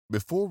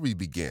Before we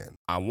begin,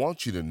 I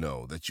want you to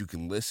know that you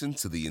can listen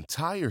to the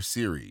entire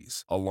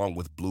series, along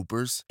with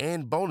bloopers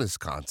and bonus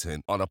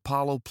content on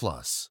Apollo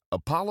Plus.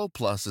 Apollo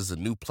Plus is a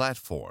new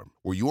platform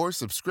where your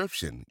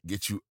subscription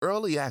gets you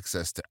early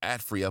access to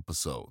ad-free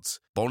episodes,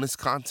 bonus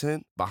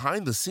content,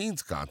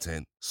 behind-the-scenes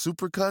content,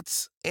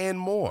 supercuts, and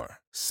more.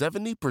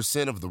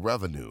 70% of the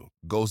revenue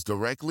goes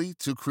directly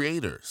to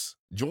creators.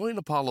 Join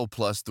Apollo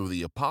Plus through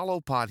the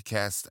Apollo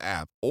Podcasts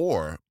app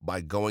or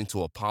by going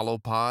to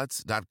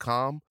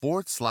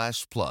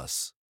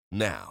apollopods.com/plus.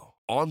 Now,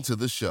 on to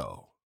the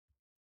show.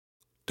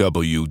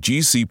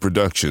 WGC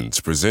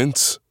Productions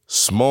presents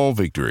Small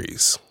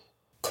Victories.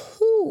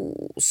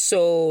 Cool.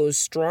 So,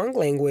 strong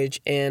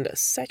language and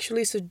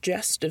sexually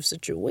suggestive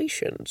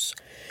situations.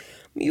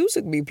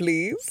 Music me,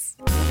 please.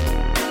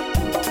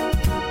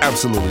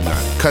 Absolutely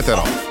not. Cut that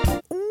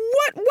off.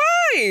 What?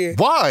 Why?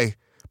 Why?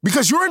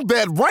 Because you're in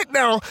bed right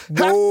now.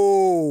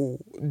 Whoa.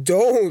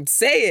 Don't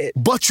say it.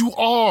 But you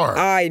are.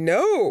 I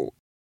know.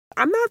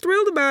 I'm not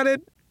thrilled about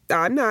it.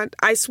 I'm not.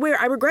 I swear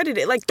I regretted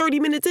it like 30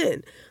 minutes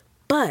in.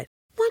 But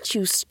once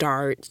you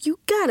start, you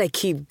gotta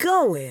keep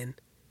going.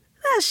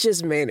 That's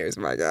just manners,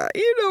 my guy.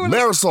 You know what?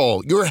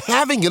 Marisol, you're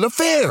having an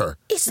affair.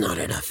 It's not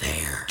an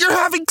affair. You're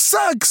having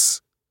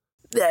sex.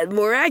 That's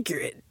more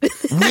accurate.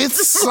 With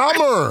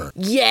Summer.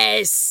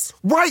 Yes.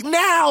 Right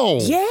now.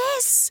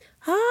 Yes.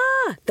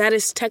 That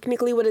is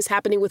technically what is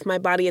happening with my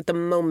body at the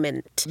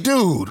moment.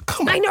 Dude,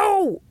 come on. I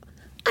know.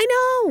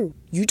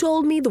 You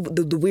told me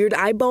the weird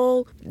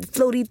eyeball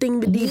floaty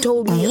thing that you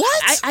told me.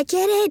 What? I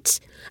get it.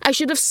 I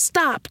should have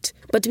stopped.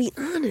 But to be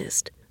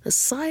honest,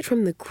 aside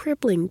from the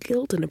crippling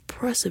guilt and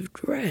oppressive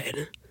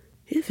dread,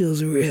 it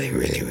feels really,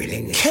 really,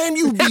 really good. Can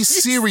you be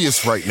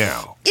serious right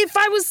now? If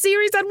I was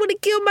serious, I would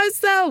have killed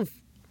myself.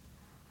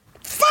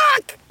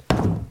 Fuck!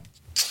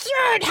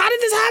 Shit, how did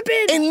this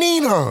happen? And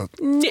Nina.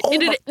 No.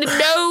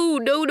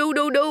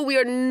 We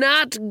are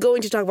not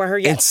going to talk about her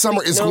yet. And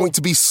Summer is going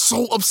to be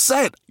so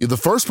upset. You're the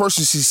first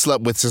person she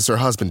slept with since her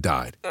husband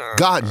died.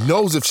 God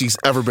knows if she's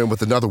ever been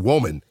with another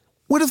woman.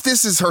 What if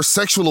this is her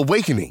sexual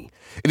awakening?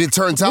 And it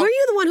turns out... Were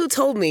you the one who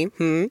told me,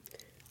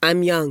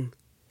 I'm young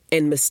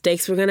and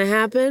mistakes were going to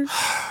happen?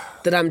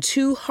 That I'm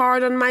too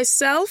hard on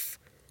myself?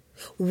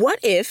 What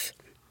if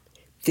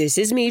this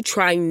is me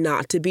trying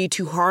not to be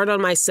too hard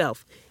on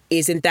myself?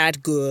 Isn't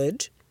that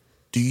good?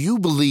 Do you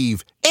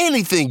believe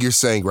anything you're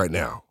saying right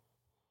now?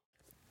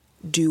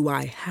 Do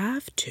I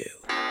have to?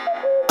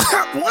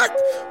 What?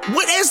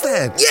 What is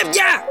that?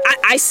 Yeah.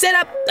 I set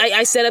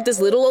up this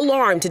little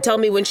alarm to tell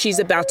me when she's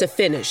about to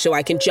finish so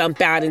I can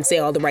jump out and say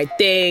all the right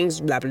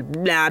things, blah, blah,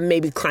 blah,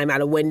 maybe climb out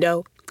a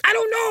window. I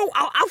don't know.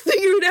 I'll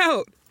figure it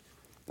out.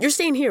 You're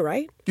staying here,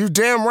 right? You're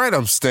damn right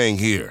I'm staying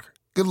here.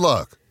 Good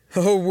luck.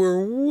 Oh,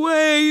 we're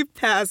way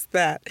past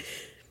that.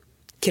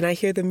 Can I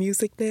hear the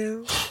music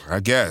now? I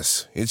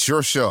guess. It's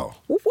your show.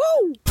 Woo!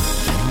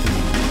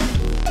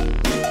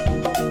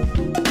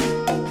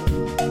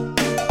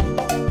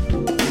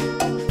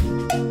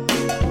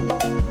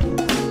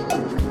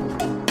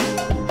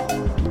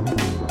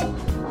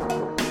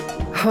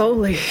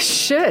 Holy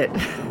shit.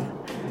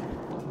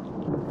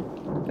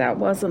 That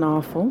wasn't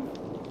awful.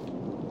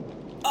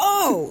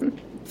 Oh,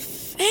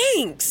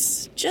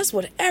 thanks. Just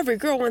what every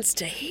girl wants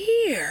to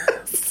hear.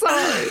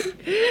 Sorry.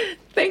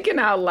 Thinking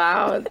out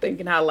loud.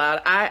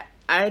 I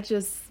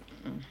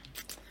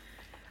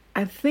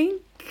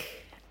think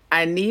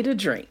I need a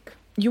drink.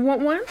 You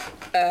want one?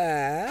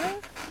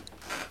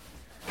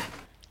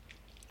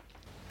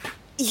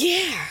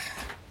 Yeah.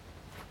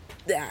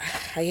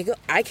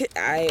 I could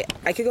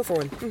go for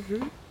one.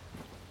 Mm-hmm.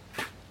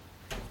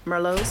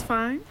 Merlot's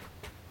fine?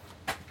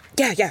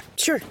 Yeah,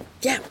 sure.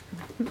 Yeah.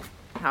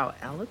 How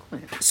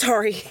eloquent.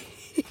 Sorry.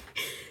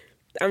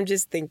 I'm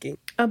just thinking.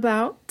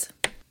 About?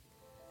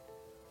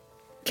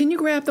 Can you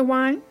grab the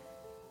wine?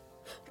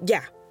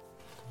 Yeah.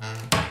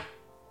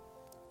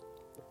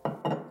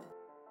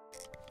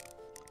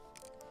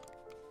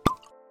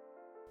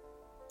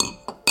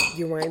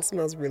 Your wine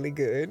smells really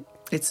good.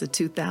 It's a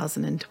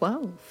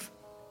 2012.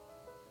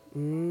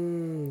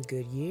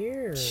 Good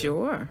year.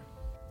 Sure.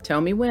 Tell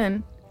me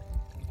when.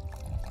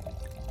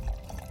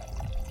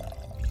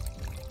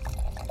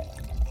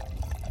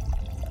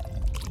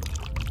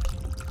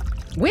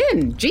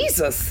 When?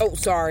 Jesus! Oh,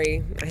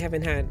 sorry. I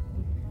haven't had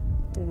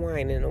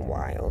wine in a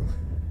while.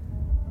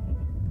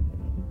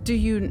 Do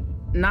you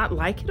not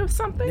like it or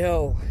something?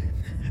 No.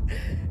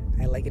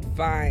 I like it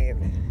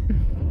fine.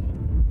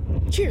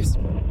 Cheers.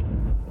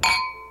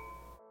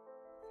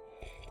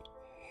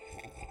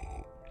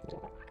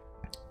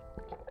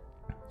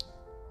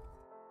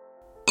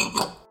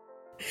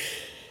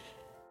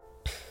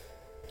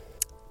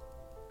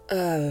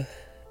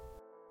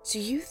 Do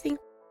you think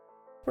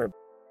we're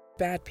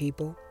bad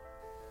people?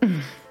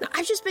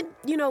 I've just been,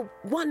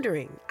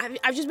 wondering.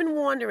 I've just been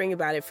wondering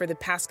about it for the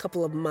past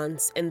couple of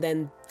months, and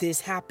then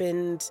this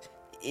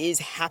is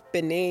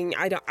happening.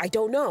 I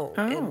don't know.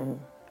 Oh,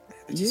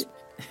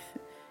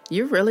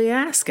 you're really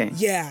asking.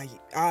 Yeah,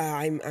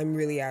 I'm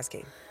really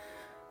asking.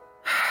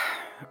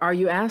 Are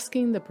you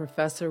asking the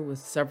professor with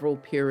several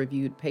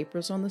peer-reviewed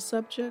papers on the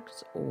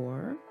subject,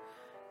 or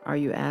are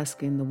you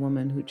asking the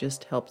woman who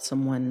just helped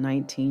someone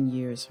 19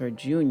 years her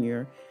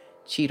junior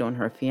cheat on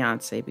her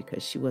fiancé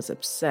because she was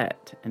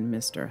upset and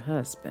missed her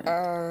husband?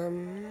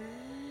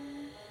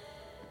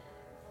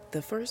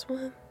 The first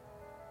one?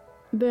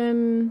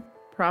 Then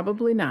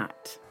probably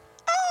not.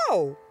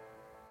 Oh!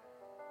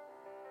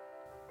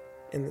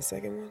 And the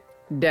second one?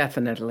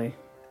 Definitely.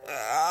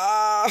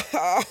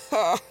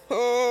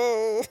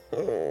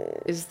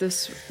 Is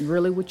this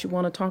really what you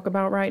want to talk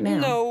about right now?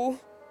 No,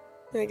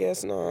 I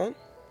guess not.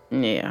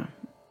 Yeah,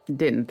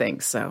 didn't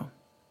think so.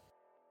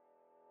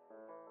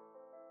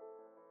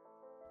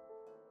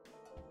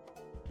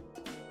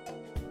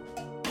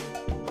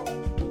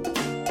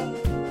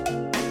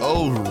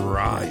 Oh,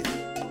 Ryan.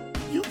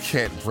 You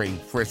can't bring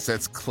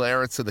Princess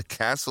Clara to the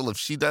castle if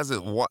she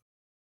doesn't want...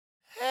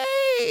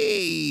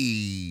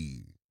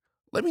 Hey!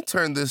 Let me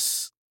turn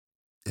this...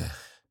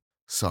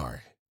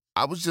 Sorry.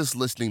 I was just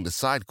listening to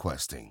Side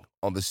Questing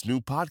on this new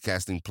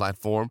podcasting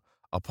platform,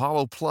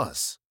 Apollo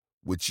Plus,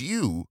 which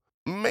you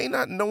may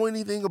not know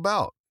anything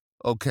about.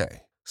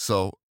 Okay,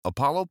 so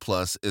Apollo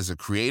Plus is a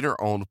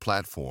creator-owned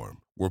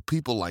platform where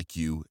people like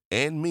you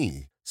and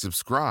me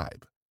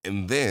subscribe.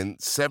 And then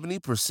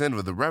 70%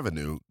 of the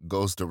revenue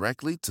goes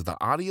directly to the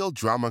audio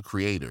drama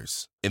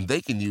creators. And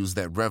they can use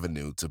that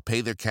revenue to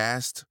pay their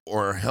cast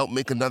or help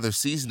make another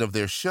season of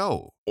their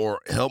show or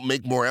help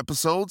make more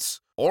episodes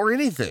or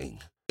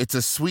anything. It's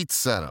a sweet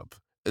setup,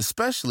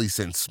 especially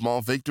since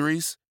Small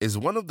Victories is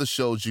one of the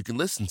shows you can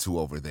listen to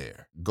over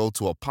there. Go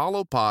to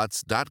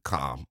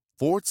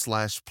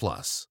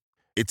apollopods.com/plus.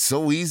 It's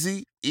so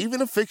easy,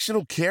 even a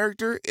fictional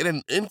character in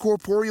an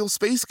incorporeal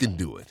space can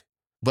do it.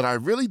 But I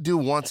really do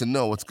want to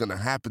know what's going to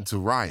happen to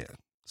Ryan.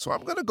 So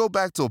I'm going to go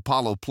back to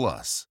Apollo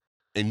Plus,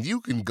 and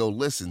you can go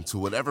listen to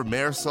whatever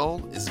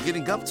Marisol is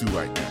getting up to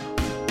right now.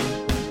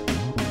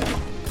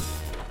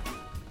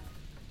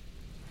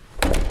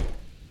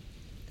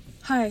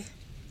 Hi.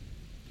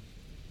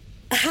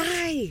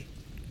 Hi!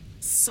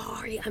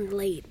 Sorry, I'm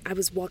late. I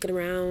was walking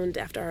around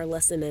after our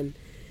lesson and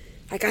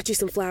I got you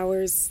some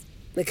flowers.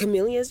 The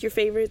camellias, your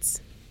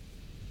favorites.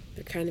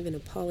 They're kind of an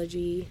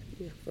apology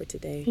for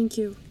today. Thank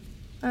you.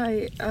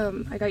 I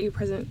got you a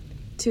present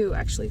too,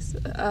 actually.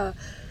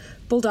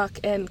 Bulldog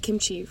and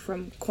kimchi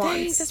from Kwan's.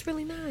 Thanks, that's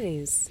really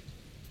nice.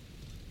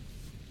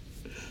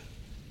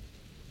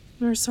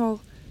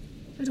 Marisol,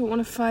 I don't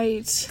want to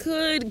fight.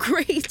 Good,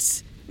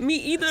 great. Me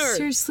either.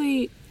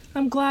 Seriously,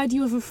 I'm glad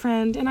you have a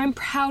friend, and I'm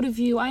proud of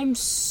you. I'm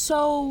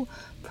so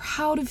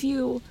proud of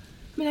you.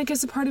 I mean, I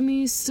guess a part of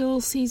me still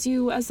sees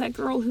you as that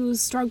girl who's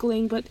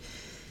struggling, but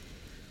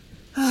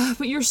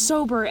you're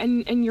sober,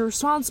 and you're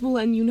responsible,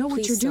 and you know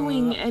what you're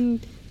doing,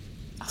 and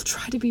I'll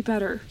try to be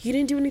better. You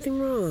didn't do anything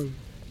wrong.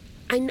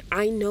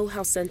 I know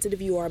how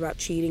sensitive you are about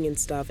cheating and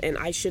stuff, and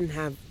I should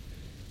have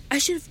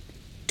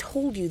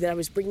told you that I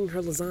was bringing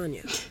her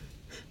lasagna.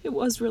 It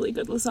was really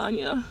good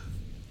lasagna.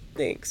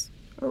 Thanks.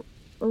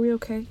 Are we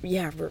okay?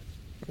 Yeah, we're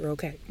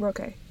okay. We're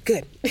okay.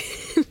 Good.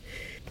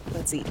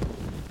 Let's eat.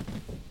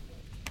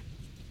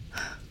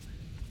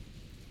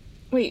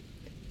 Wait.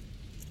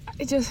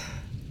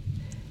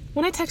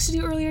 When I texted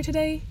you earlier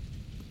today,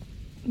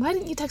 why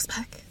didn't you text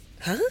back?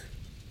 Huh?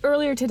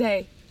 Earlier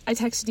today, I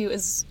texted you,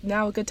 is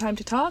now a good time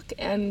to talk?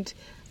 And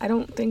I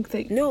don't think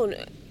that... No,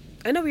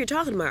 I know what you're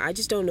talking about. I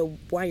just don't know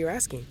why you're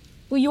asking.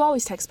 Well, you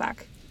always text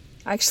back.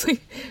 I actually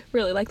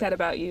really like that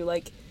about you.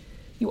 Like,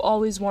 you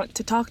always want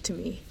to talk to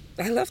me.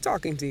 I love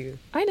talking to you.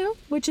 I know,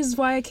 which is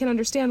why I can't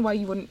understand why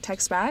you wouldn't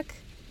text back.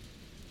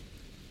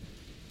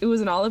 It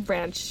was an olive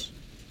branch,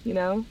 you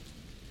know?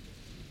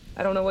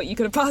 I don't know what you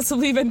could have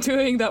possibly been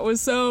doing that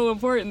was so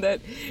important that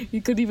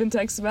you could even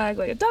text back,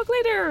 like, talk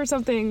later or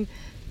something.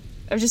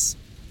 I've just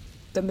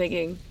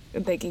been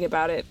thinking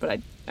about it, but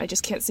I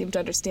just can't seem to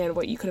understand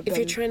what you could have been. If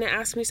you're trying to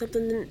ask me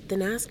something,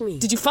 then ask me.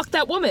 Did you fuck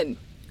that woman?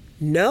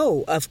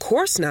 No, of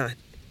course not.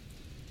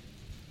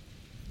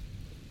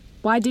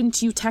 Why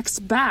didn't you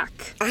text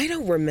back? I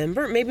don't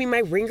remember. Maybe my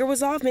ringer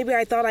was off. Maybe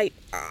I thought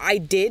I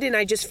did and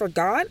I just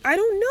forgot. I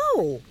don't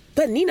know.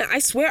 But Nina, I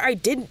swear I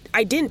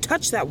didn't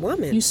touch that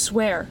woman. You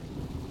swear?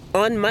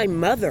 On my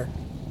mother.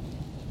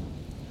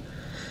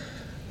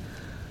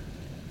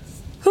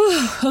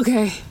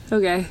 Okay.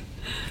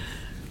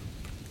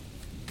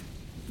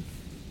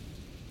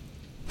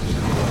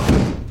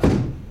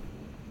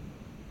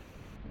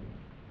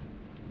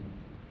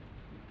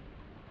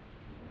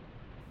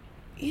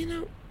 You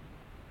know,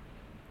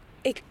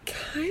 it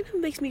kind of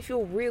makes me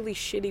feel really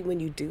shitty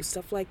when you do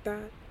stuff like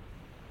that.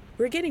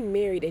 We're getting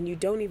married and you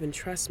don't even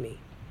trust me.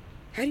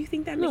 How do you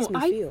think that makes me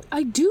feel?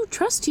 I do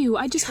trust you.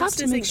 I just have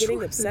to make sure.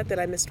 Getting upset that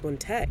I missed one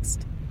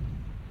text.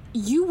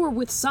 You were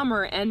with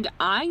Summer, and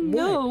I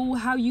know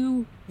how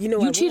you...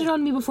 You cheated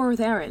on me before with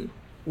Aaron.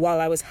 While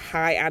I was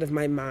high out of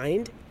my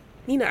mind?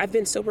 Nina, I've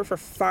been sober for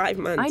 5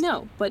 months. I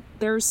know, but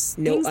there's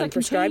no things that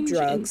can change. No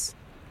unprescribed drugs,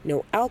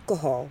 no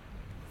alcohol.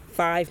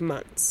 5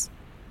 months.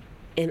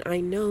 And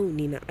I know,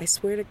 Nina, I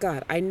swear to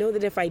God, I know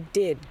that if I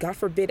did, God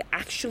forbid,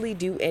 actually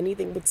do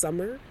anything with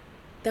Summer,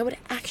 that would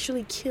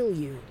actually kill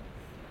you.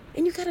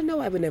 And you gotta know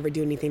I would never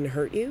do anything to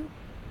hurt you.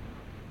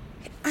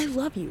 I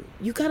love you.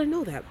 You gotta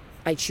know that.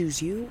 I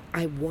choose you.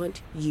 I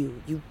want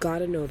you. You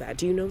gotta know that.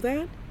 Do you know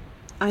that?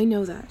 I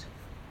know that.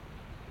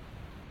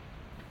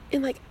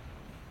 And like,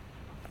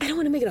 I don't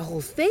want to make it a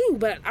whole thing,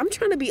 but I'm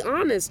trying to be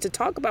honest, to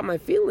talk about my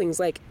feelings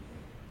like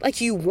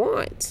you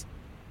want.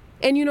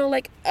 And you know,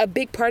 like, a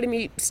big part of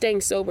me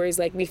staying sober is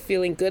like me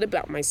feeling good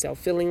about myself,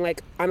 feeling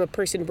like I'm a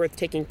person worth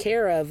taking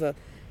care of, a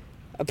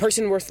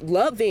person worth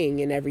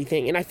loving and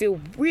everything. And I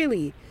feel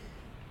really,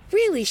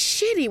 really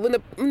shitty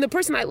when the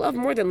person I love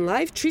more than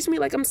life treats me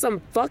like I'm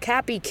some fuck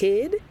happy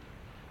kid.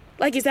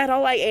 Like, is that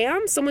all I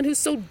am? Someone who's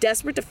so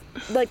desperate to,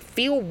 like,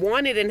 feel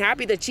wanted and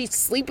happy that she'd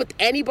sleep with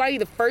anybody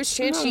the first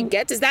chance she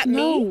gets? Is that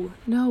me?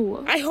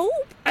 No. I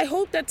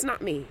hope that's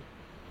not me.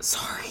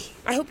 Sorry.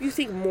 I hope you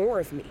think more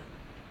of me.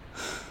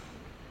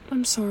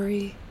 I'm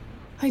sorry.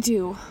 I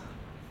do.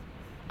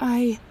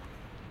 I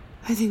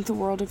think the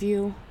world of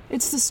you.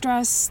 It's the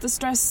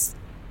stress,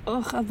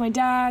 of my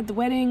dad, the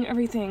wedding,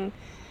 everything.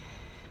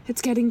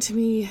 It's getting to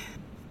me.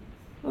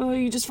 Oh,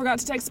 you just forgot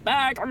to text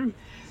back. I'm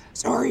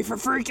sorry for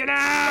freaking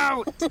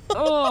out.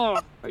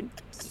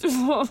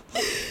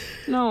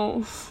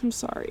 No, I'm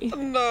sorry.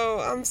 No,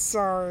 I'm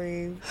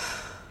sorry.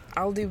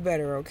 I'll do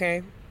better,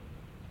 okay?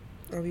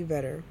 I'll be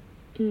better.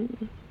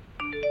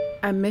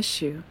 I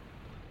miss you.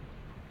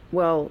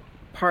 Well,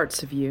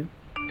 parts of you.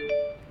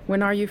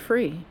 When are you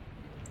free?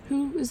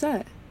 Who is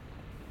that?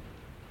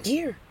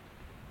 Here.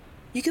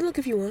 You can look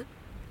if you want.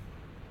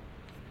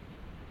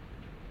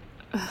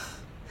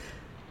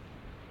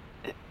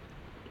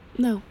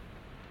 No.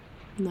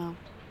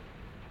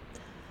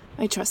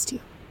 I trust you.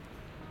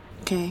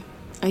 Okay?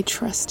 I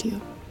trust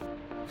you.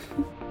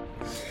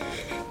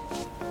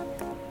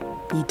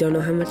 You don't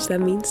know how much that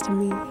means to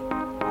me.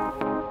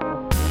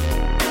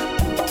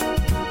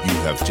 You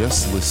have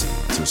just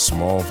listened to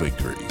Small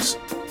Victories,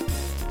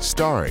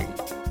 starring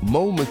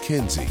Mo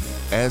McKenzie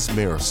as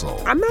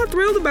Marisol, I'm not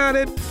thrilled about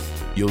it.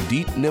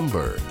 Yodit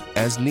Nimberg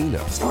as Nina,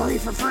 Sorry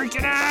for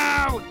freaking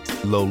out.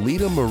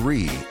 Lolita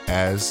Marie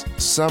as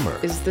Summer,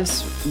 Is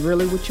this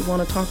really what you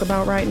want to talk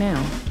about right now?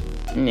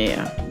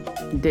 Yeah,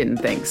 didn't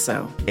think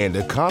so. and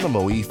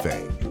Economo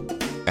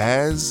Ife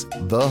as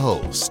the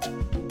host.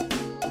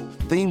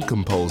 Theme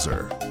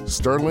composer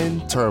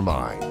Sterling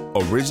Termine.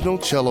 Original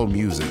cello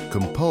music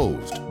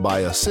composed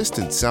by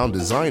assistant sound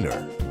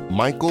designer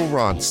Michael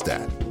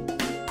Ronstadt.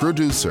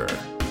 Producer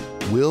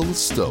Will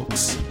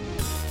Stokes.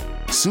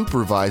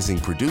 Supervising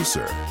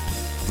producer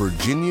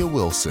Virginia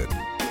Wilson.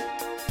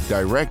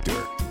 Director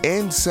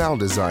and sound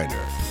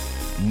designer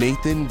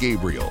Nathan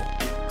Gabriel.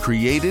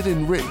 Created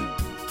and written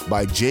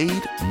by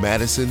Jade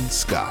Madison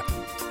Scott.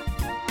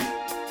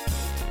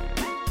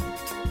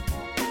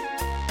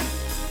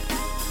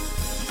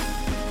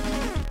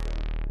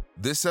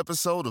 This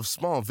episode of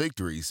Small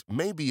Victories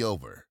may be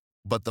over,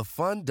 but the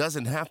fun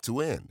doesn't have to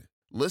end.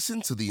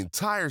 Listen to the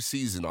entire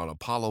season on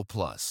Apollo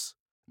Plus.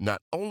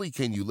 Not only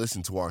can you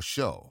listen to our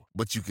show,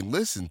 but you can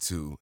listen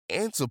to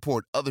and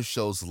support other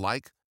shows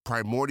like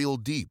Primordial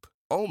Deep,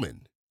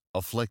 Omen,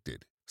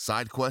 Afflicted,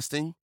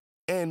 Sidequesting,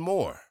 and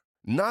more.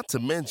 Not to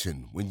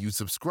mention, when you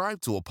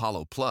subscribe to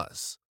Apollo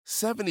Plus,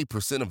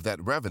 70% of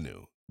that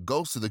revenue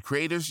goes to the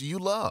creators you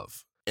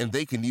love, and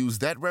they can use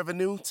that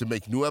revenue to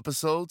make new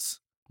episodes,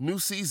 new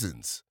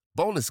seasons,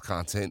 bonus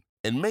content,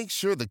 and make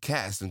sure the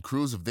cast and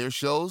crews of their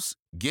shows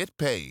get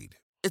paid.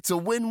 It's a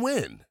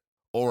win-win.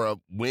 Or a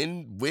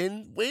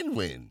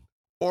win-win-win-win.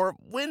 Or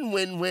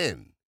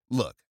win-win-win.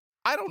 Look,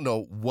 I don't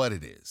know what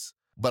it is,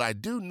 but I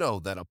do know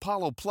that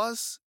Apollo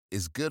Plus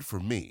is good for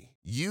me,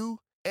 you,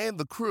 and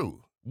the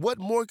crew. What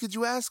more could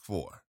you ask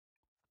for?